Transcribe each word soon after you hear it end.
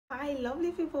Hi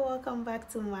lovely people, welcome back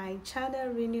to my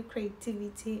channel Renew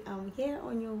Creativity. I'm here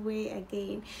on your way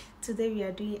again. Today we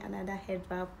are doing another head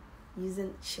wrap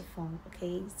using chiffon.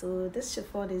 Okay, so this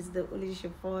chiffon is the only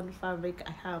chiffon fabric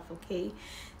I have. Okay,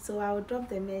 so I'll drop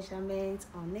the measurement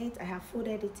on it. I have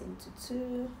folded it into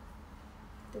two.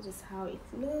 This is how it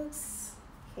looks.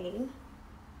 Okay,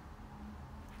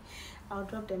 I'll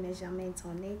drop the measurement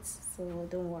on it, so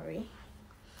don't worry.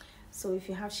 So if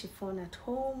you have chiffon at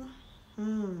home,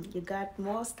 you got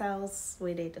more styles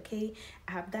with it. Okay,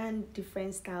 I have done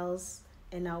different styles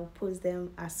and I'll post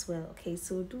them as well. Okay,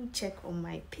 so do check on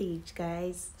my page,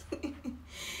 guys.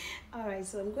 All right,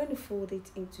 so I'm going to fold it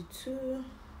into two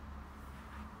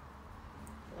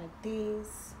like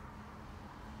this,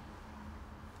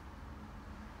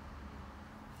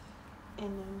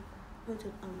 and then put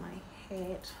it on my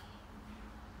head.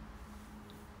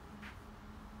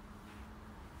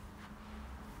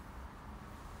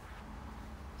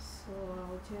 So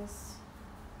I'll just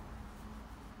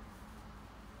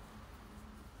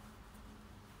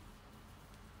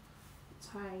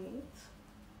tie it.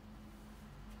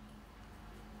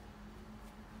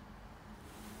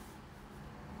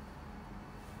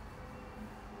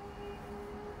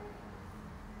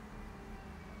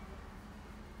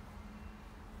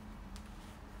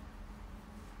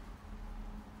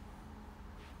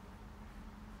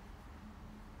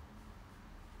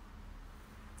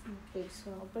 Okay,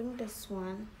 so I'll bring this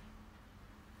one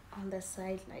on the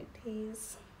side like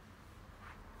this.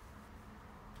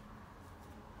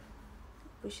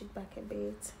 Push it back a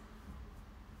bit.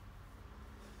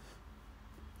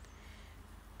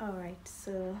 All right,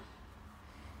 so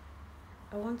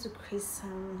I want to create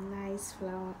some nice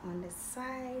flower on the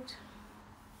side.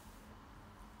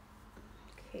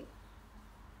 Okay,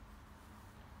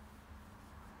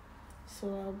 so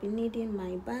I'll be needing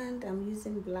my band. I'm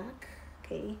using black.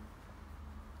 Okay,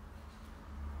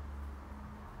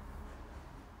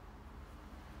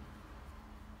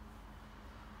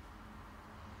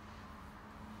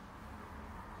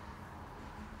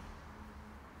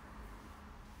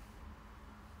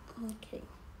 okay.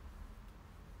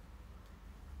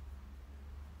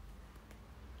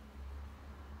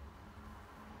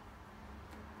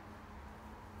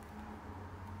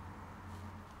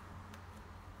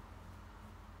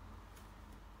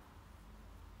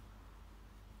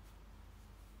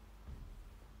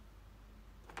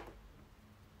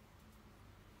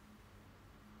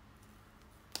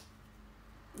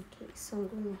 Okay, so I'm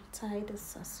going to tie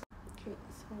this as well. Okay,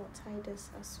 so I'll tie this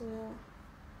as well.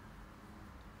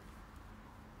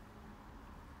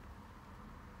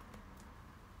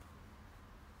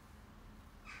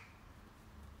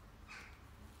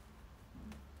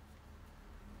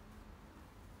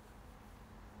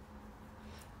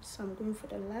 So I'm going for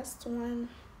the last one.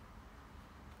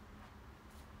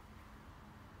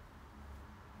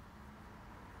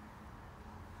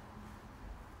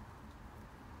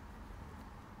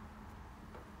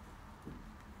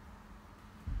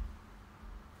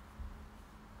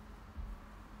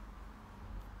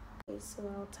 Okay, so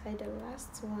I'll tie the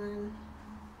last one,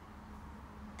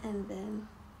 and then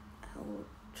I will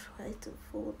try to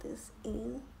fold this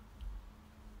in,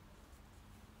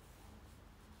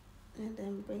 and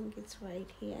then bring it right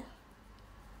here.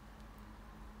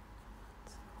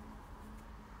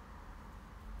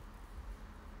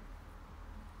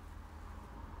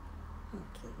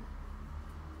 Okay,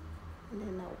 and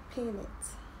then I'll pin it.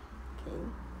 Okay,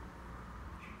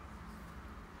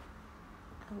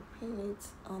 I'll pin it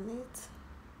on it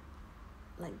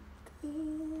like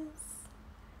this.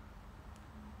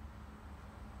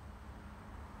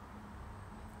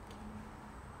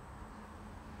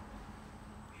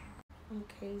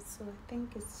 Okay, so I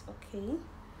think it's okay.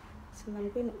 So I'm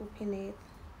going to open it.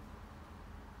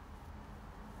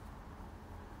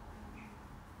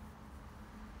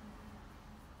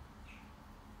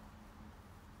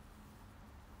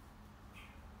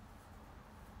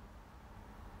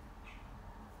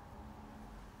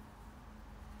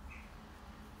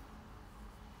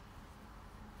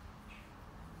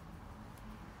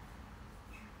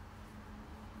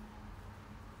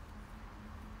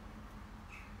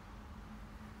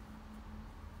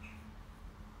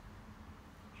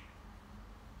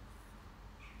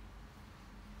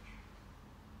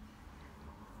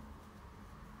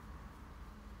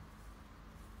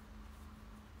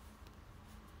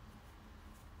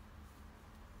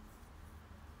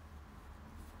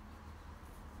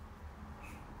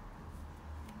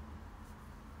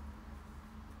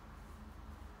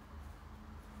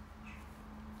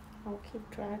 I'll keep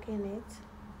dragging it.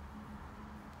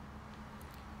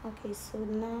 Okay, so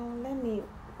now let me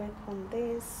work on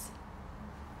this.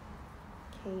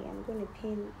 Okay, I'm going to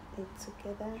pin it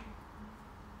together.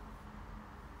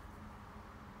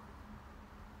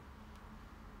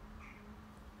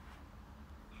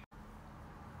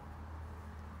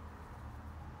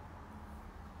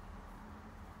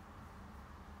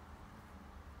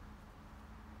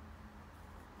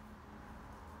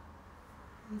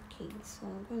 Okay, so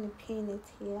I'm going to pin it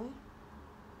here.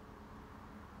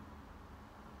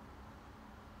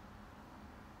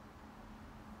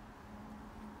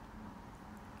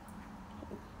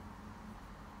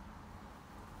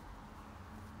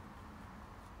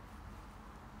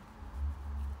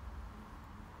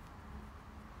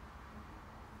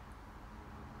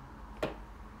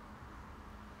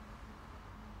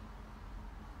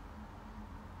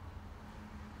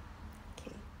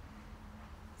 Okay,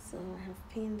 so I have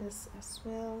pinned this as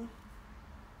well.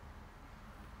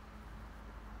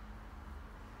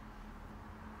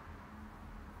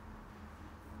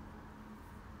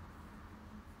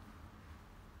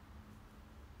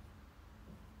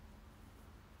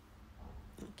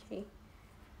 Okay,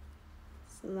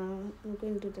 so now I'm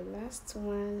going to do the last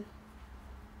one.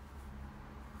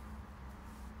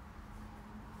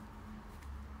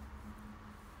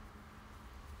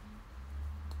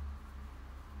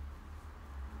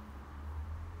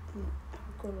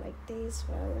 I'll go like this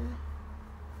rather.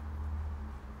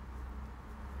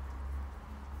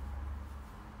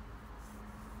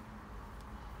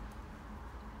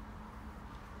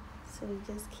 So you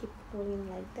just keep pulling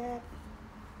like that.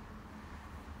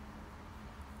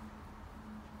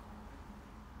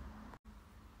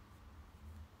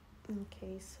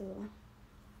 Okay, so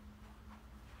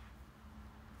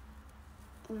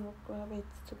I'll grab it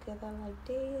together like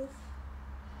this.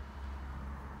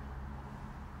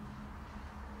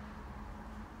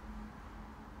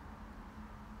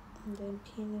 And then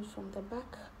pin it from the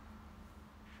back.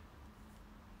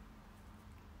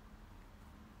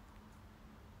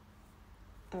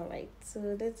 Alright,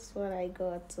 so that's what I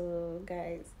got, so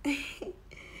guys.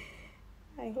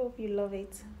 I hope you love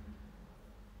it.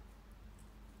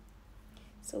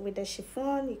 So with the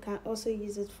chiffon, you can also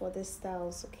use it for the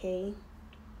styles, okay?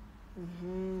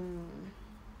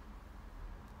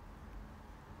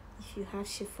 If you have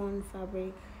chiffon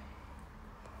fabric,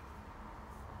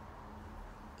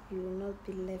 you will not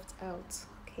be left out,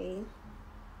 okay?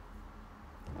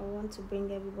 I want to bring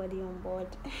everybody on board.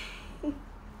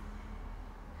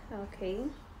 Okay,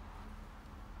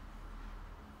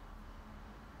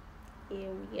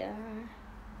 here we are.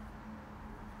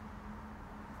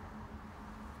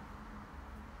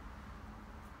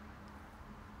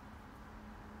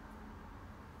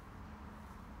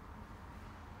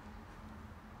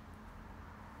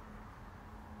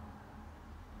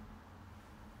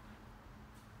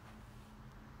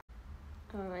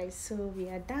 Alright, so we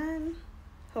are done.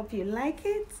 Hope you like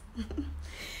it.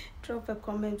 Drop a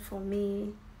comment for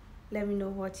me. Let me know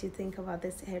what you think about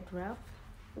this head wrap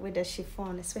with the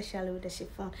chiffon, especially with the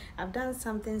chiffon. I've done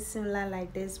something similar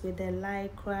like this with the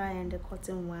lycra and the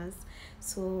cotton ones.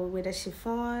 So with the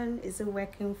chiffon, is it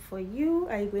working for you?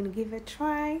 Are you going to give it a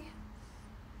try?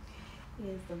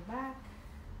 Here's the back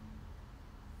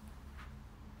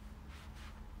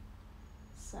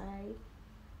side.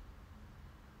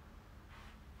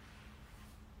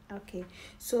 Okay,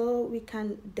 so we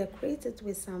can decorate it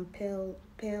with some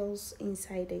pearls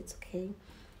inside it, okay?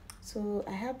 So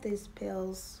I have these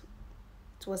pearls.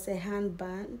 It was a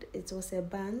handband. It was a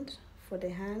band for the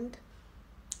hand,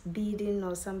 beading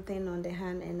or something on the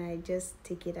hand, and I just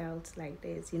take it out like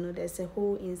this. You know, there's a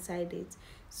hole inside it.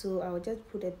 So I'll just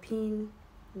put a pin,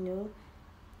 you know.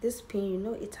 This pin, you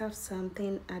know, it has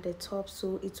something at the top,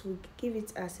 so it will give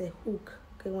it as a hook.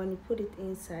 Okay, when you put it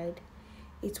inside,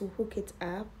 it will hook it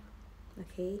up.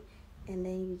 Okay, and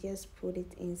then you just put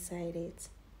it inside it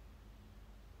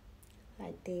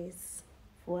like this.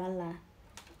 Voila.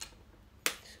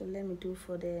 So let me do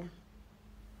for the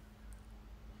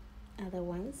other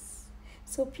ones.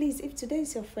 So please, if today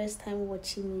is your first time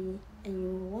watching me and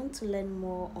you want to learn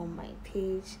more on my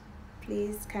page,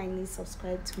 please kindly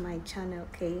subscribe to my channel.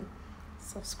 Okay,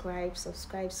 subscribe.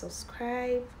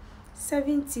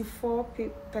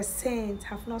 74%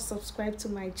 have not subscribed to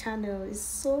my channel. It's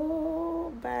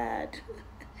so bad.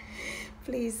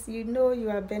 Please, you know you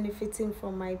are benefiting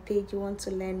from my page, you want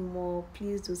to learn more,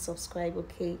 please do subscribe.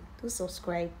 Okay, do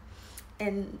subscribe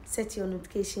and set your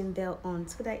notification bell on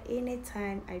so that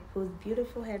anytime I post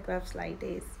beautiful head wraps like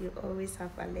this, you always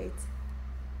have alert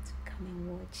to come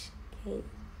and watch. Okay,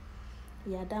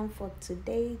 we are done for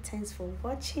today. Thanks for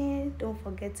watching. Don't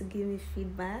forget to give me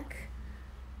feedback.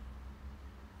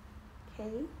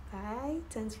 Okay, bye.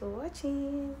 Thanks for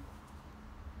watching.